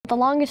The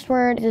longest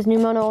word is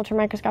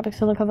pneumono-ultramicroscopic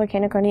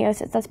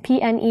silicovolcanoconiosis. That's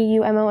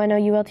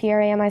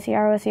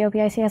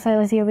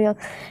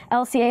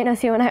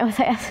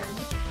pneumonoultramicroscopic.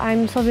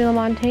 I'm Sylvie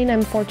Lamontagne.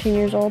 I'm 14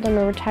 years old. I'm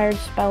a retired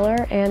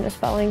speller and a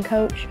spelling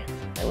coach.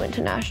 I went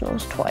to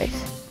nationals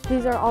twice.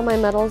 These are all my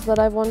medals that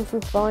I've won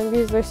from spelling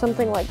bees. There's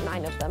something like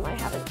 9 of them I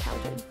haven't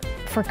counted.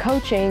 For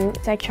coaching,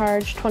 I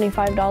charge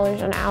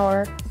 $25 an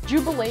hour.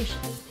 Jubilation.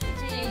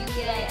 Jubilation.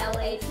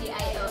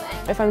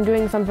 If I'm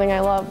doing something I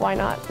love, why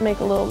not make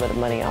a little bit of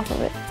money off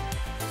of it?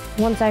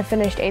 Once I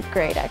finished 8th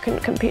grade, I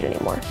couldn't compete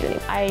anymore.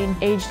 I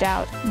aged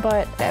out,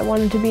 but I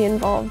wanted to be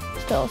involved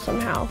still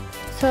somehow.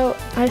 So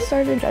I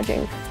started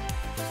judging.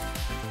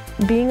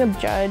 Being a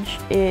judge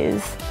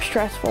is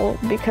stressful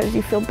because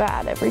you feel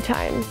bad every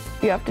time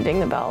you have to ding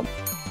the bell.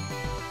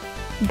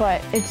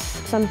 But it's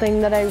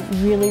something that I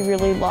really,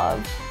 really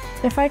love.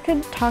 If I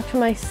could talk to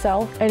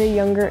myself at a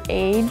younger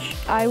age,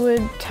 I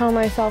would tell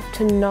myself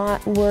to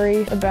not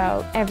worry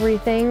about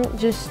everything.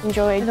 Just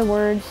enjoy the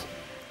words